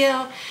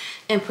video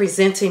and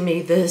presenting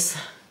me this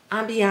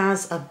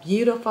ambiance of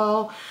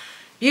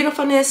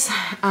beautifulness.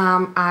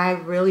 I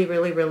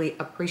really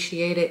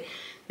appreciate it.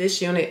 This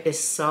unit is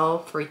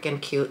so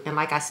freaking cute. And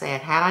like I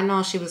said, had I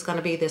known she was going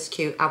to be this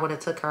cute, I would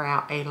have took her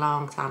out a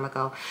long time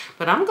ago.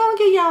 But I'm going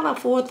to give y'all a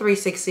full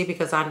 360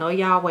 because I know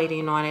y'all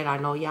waiting on it. I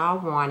know y'all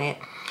want it.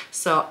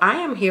 So I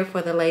am here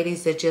for the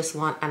ladies that just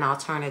want an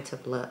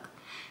alternative look,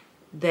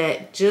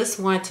 that just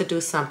want to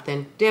do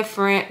something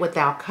different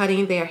without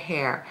cutting their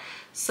hair.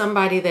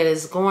 Somebody that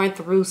is going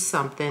through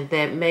something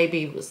that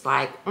maybe was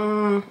like,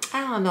 I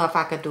don't know if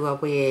I could do a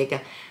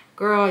wig.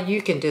 Girl,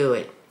 you can do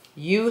it.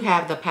 You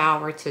have the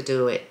power to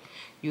do it.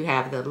 You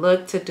have the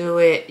look to do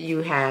it.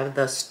 You have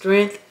the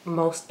strength,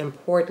 most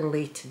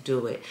importantly, to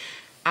do it.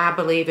 I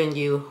believe in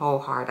you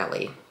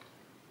wholeheartedly.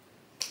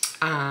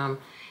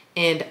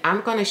 And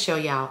I'm going to show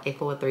y'all a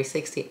full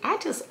 360. I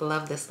just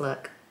love this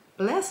look.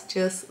 Let's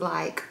just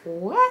like,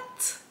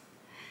 what?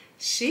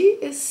 She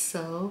is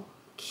so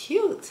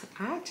cute.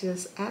 I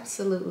just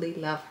absolutely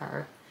love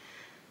her.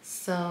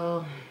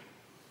 So,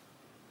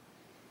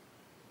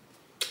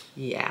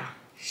 yeah,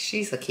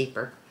 she's a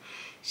keeper.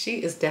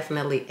 She is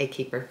definitely a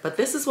keeper. But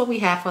this is what we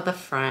have for the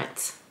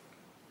front.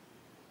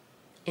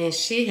 And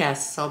she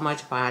has so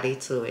much body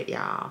to it,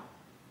 y'all.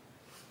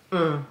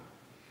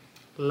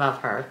 Love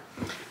her.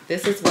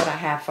 This is what I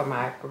have for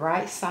my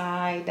right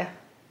side.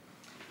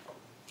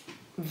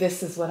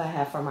 This is what I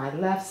have for my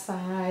left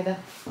side.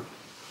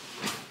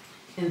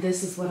 And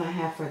this is what I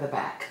have for the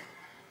back.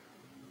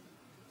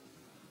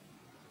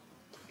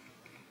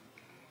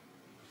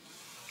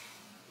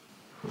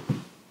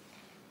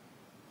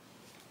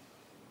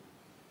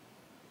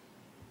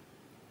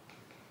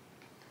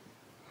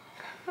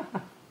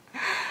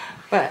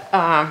 But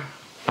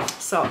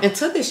so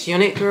into this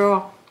unit,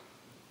 girl,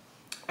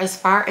 as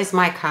far as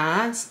my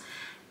cons,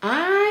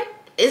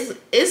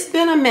 it's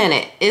been a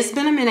minute. It's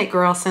been a minute,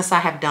 girl, since I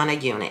have done a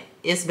unit.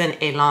 It's been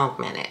a long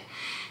minute.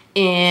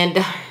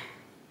 And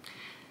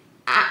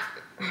I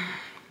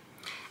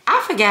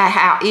forgot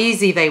how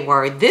easy they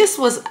were. This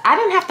was, I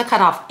didn't have to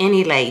cut off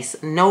any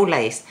lace, no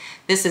lace.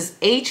 This is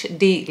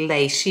HD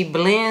lace. She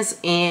blends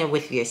in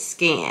with your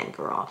skin,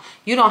 girl.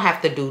 You don't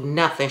have to do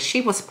nothing.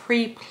 She was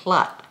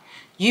pre-plucked.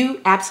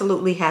 You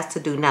absolutely has to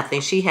do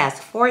nothing. She has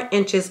 4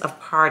 inches of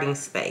parting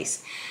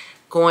space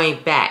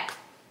going back,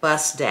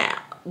 bust down.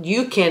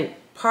 You can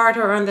part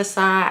her on the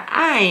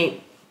side.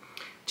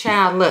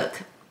 Child,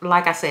 look,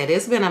 like I said,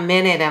 it's been a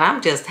minute and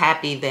I'm just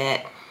happy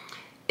that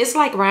it's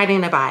like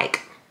riding a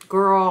bike.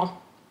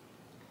 Girl,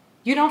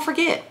 you don't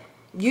forget.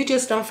 You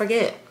just don't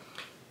forget.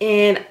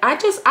 And I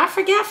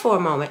forget for a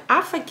moment.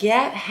 I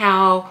forget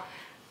how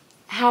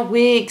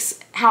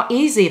wigs, how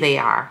easy they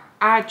are.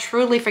 I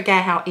truly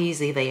forget how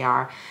easy they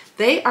are.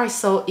 They are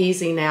so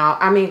easy now.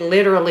 I mean,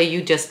 literally,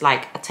 you just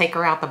like take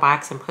her out the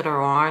box and put her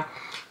on.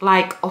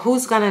 Like,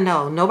 who's gonna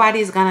know?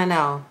 Nobody's gonna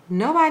know.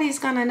 Nobody's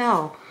gonna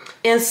know.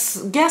 And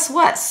guess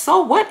what?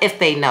 So what if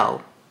they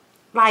know?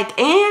 Like,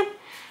 and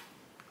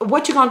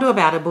what you gonna do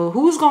about it, boo?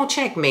 Who's gonna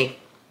check me?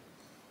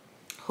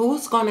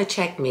 Who's gonna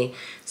check me?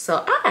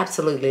 So I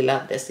absolutely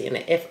love this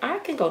unit. If I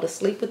can go to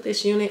sleep with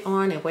this unit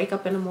on and wake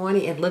up in the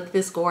morning and look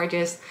this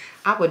gorgeous,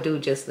 I would do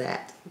just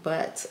that.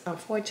 But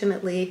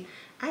unfortunately,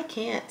 I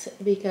can't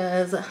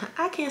because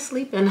I can't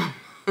sleep in them.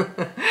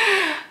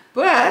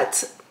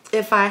 But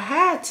if I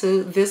had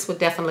to, this would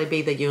definitely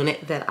be the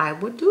unit that I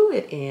would do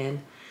it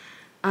in.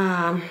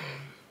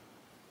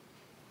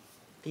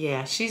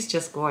 Yeah, she's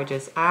just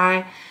gorgeous.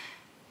 I'm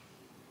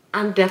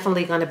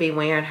definitely going to be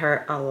wearing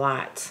her a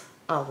lot.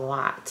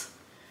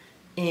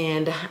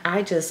 And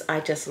I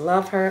just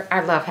love her.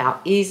 I love how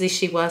easy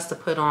she was to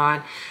put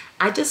on.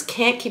 I just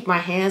can't keep my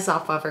hands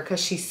off of her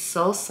because she's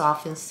so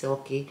soft and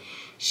silky.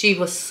 She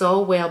was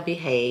so well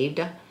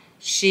behaved.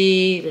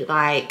 She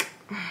like,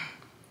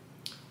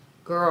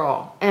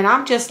 girl. And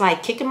I'm just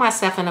like kicking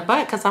myself in the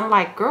butt because I'm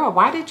like, girl,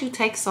 why did you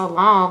take so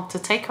long to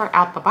take her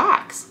out the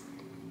box?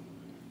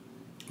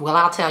 Well,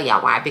 I'll tell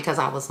y'all why. Because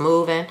I was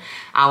moving,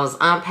 I was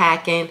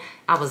unpacking,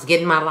 I was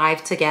getting my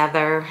life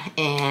together,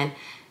 and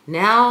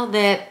now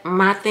that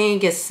my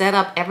thing is set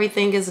up,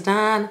 everything is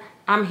done,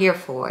 I'm here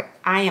for it.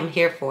 I am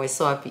here for it.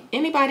 So if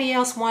anybody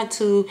else want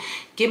to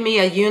give me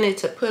a unit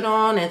to put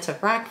on and to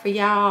rock for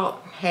y'all,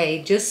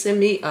 hey, just send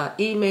me an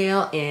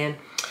email and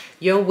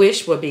your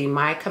wish will be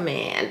my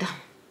command.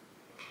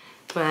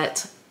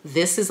 But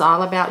this is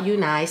all about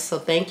UNICE. So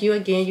thank you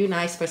again,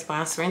 UNICE, for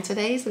sponsoring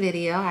today's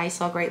video. I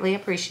so greatly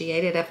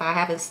appreciate it. If I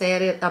haven't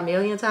said it a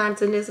million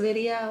times in this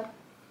video,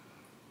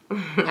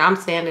 I'm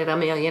saying it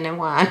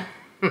 1,000,001.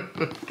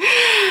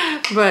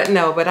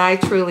 But I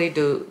truly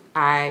do.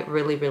 I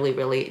really, really,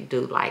 really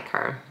do like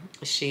her.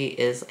 She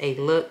is a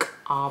look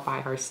all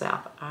by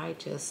herself. I'm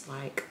just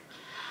like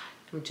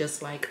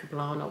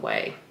blown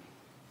away.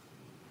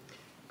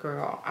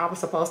 Girl, I was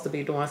supposed to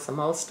be doing some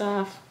more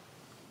stuff,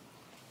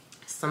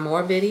 some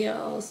more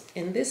videos.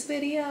 In this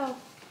video,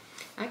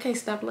 I can't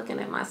stop looking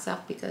at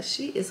myself because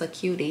she is a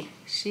cutie.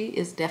 She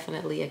is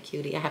definitely a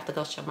cutie. I have to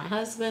go show my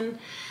husband.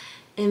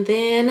 And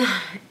then,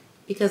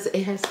 because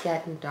it has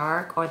gotten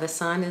dark or the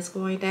sun is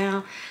going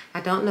down,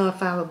 I don't know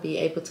if I will be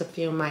able to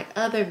film my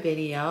other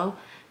video,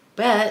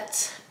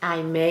 but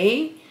I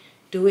may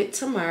do it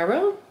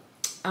tomorrow.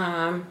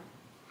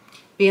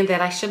 Being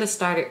that I should have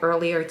started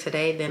earlier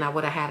today, then I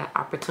would have had an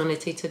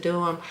opportunity to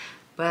do them,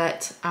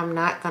 but I'm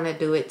not gonna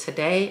do it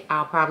today.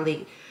 I'll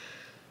probably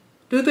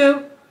do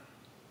them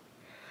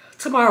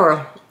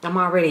tomorrow. I'm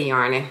already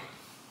yarning.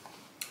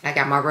 I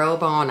got my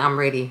robe on. I'm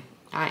ready.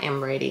 I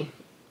am ready.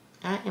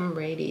 I am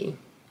ready.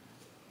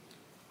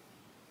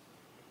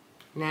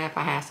 Now, if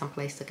I had some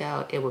place to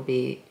go, it would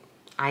be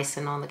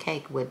icing on the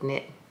cake, wouldn't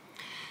it?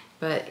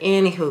 But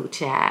anywho,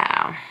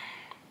 child.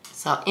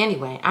 So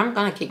anyway, I'm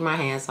gonna keep my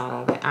hands out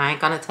of it. I ain't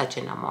gonna touch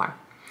it no more.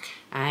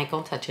 I ain't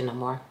gonna touch it no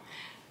more.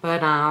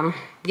 But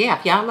yeah,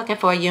 if y'all looking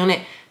for a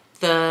unit,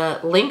 the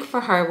link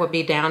for her will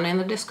be down in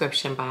the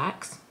description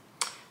box.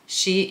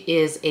 She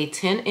is a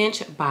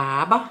 10-inch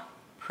bob,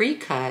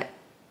 pre-cut,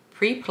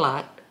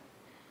 pre-plucked,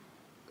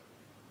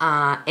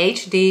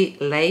 HD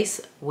lace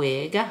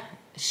wig.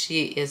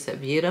 She is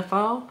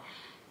beautiful.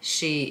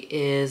 She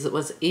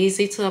was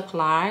easy to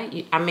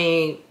apply. I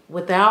mean,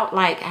 without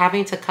like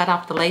having to cut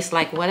off the lace,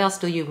 like what else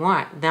do you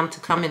want? Them to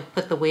come and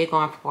put the wig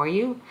on for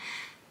you?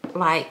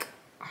 Like,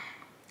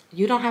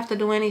 you don't have to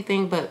do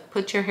anything but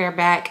put your hair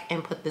back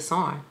and put this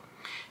on.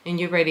 And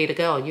you're ready to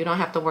go. You don't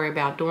have to worry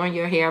about doing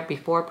your hair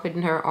before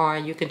putting her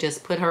on. You can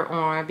just put her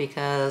on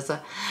because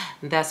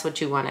that's what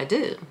you want to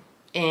do.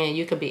 And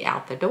you could be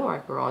out the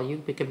door, girl.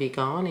 You could be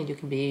gone and you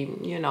can be,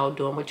 you know,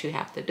 doing what you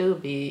have to do.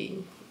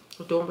 Be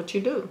doing what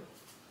you do.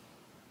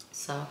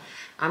 So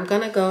I'm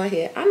going to go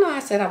ahead. I know I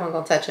said I wasn't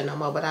going to touch it no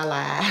more, but I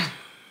lied.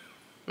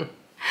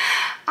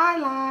 I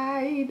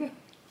lied.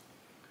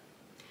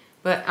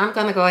 But I'm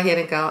going to go ahead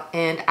and go.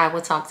 And I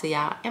will talk to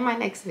y'all in my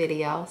next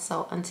video.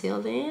 So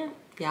until then,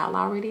 y'all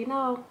already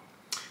know.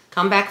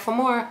 Come back for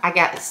more. I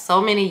got so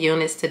many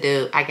units to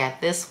do. I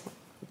got this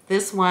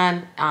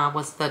one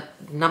was the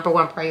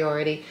 #1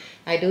 priority.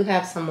 I do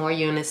have some more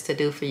units to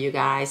do for you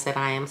guys that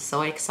I am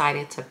so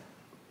excited to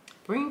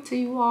bring to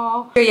you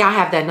all. Here y'all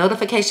have that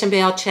notification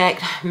bell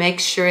checked.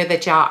 Make sure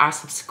that y'all are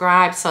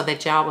subscribed so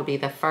that y'all will be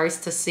the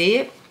first to see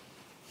it.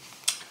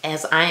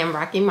 As I am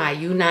rocking my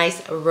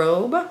UNICE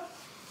robe.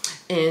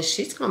 And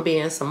she's going to be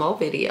in some more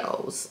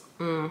videos.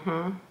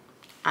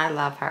 I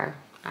love her.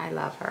 I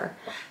love her.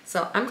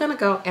 So I'm going to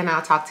go and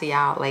I'll talk to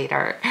y'all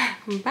later.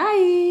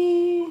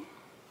 Bye.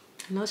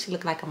 I know she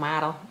looked like a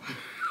model.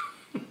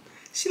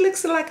 She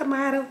looks like a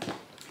model.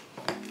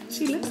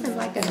 She looks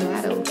like a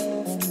model.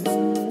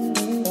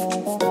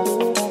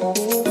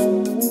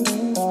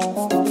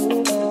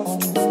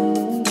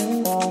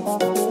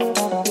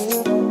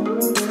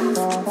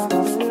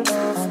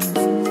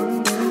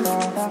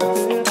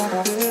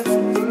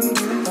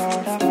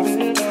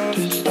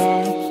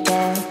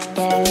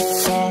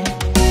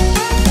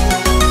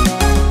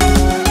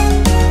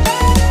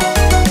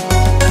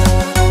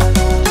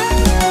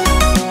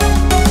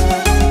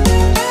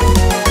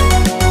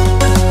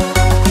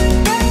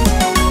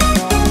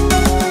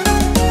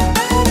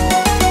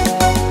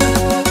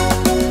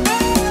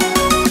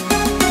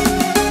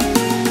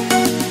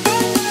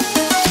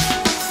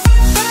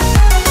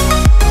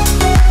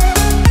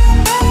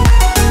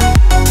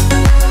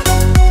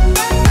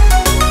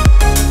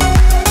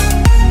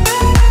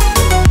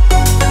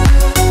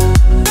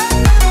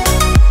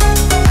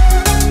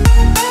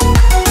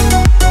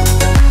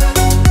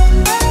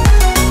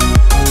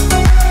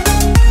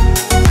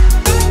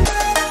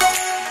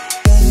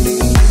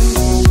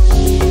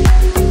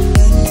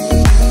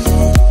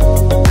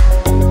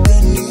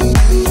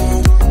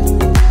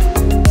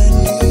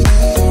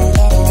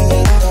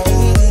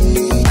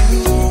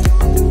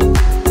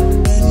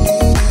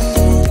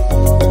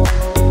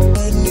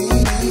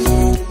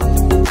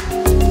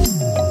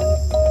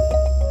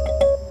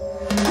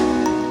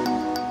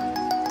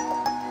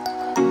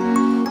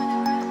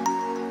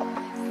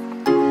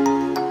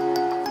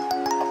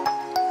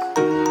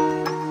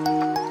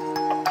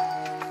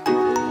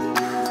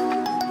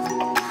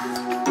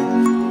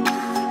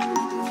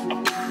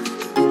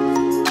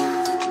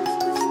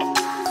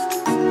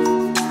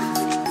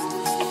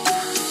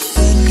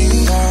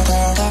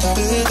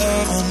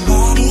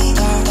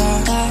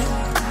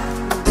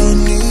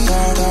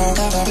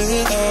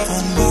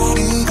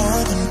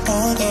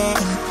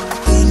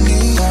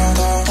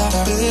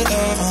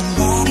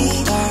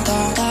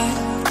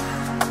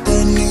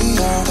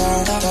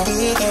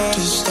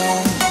 to stop.